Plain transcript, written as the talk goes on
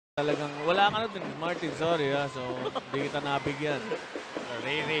Talagang wala ka na din, Martin. Sorry ha. So, hindi kita nabigyan.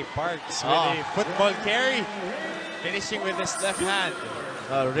 Ray Parks with a football carry. Finishing with his left hand.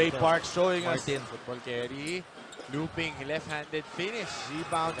 Ray Parks showing us. Martin, football carry. Looping, left-handed finish.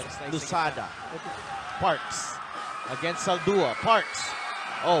 Rebound, Lusada. Parks against Saldua. Parks.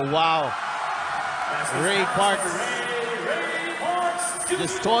 Oh, wow. Ray Parks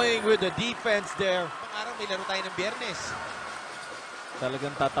just toying with the defense there. Araw may laro tayo ng Biyernes.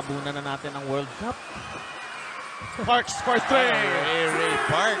 Talagang tatabunan na natin ang World Cup. Parks for three. Ray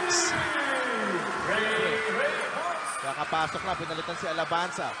Parks. Kakapasok na, pinalitan si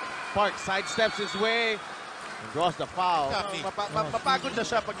Alabanza. Parks sidesteps his way and draws the foul. Mapagod na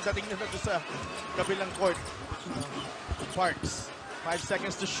siya pagdating na doon sa kabilang court. Parks, 5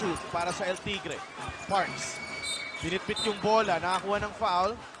 seconds to shoot para sa El Tigre. Parks, binitbit yung bola, nakakuha ng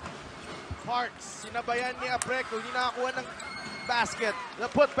foul. Parks, sinabayan ni Abreco, hindi nakakuha ng basket. The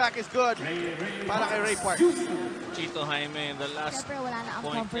putback is good para kay Ray Parks. Chito Jaime in the last Siyempre, wala na ang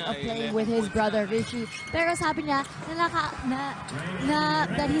point comfort niya, of playing 11 with his points brother na. Richie. Pero sabi niya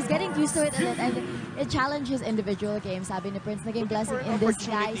that he's getting used to it and it challenges individual games. Sabi ni Prince, naging blessing in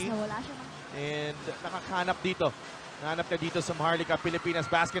disguise na wala siya. And nakakanap dito. Nanap ka dito sa Maharlika, Pilipinas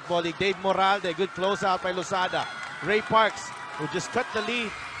Basketball League. Dave Moralde, good closeout by Lusada. Ray Parks, who just cut the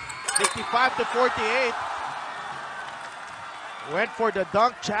lead. 55-48. Went for the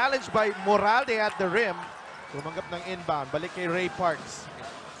dunk, challenged by Moralde at the rim. Tumanggap ng inbound. Balik kay Ray Parks.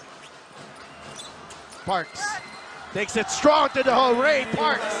 Parks takes it strong to the hole. Ray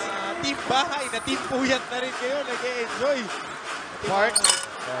Parks. Team bahay na team puyat na rin kayo. Nag-e-enjoy. Parks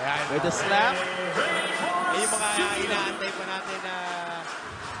with the slam. Yung mga inaantay pa natin na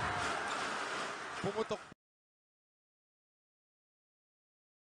pumutok.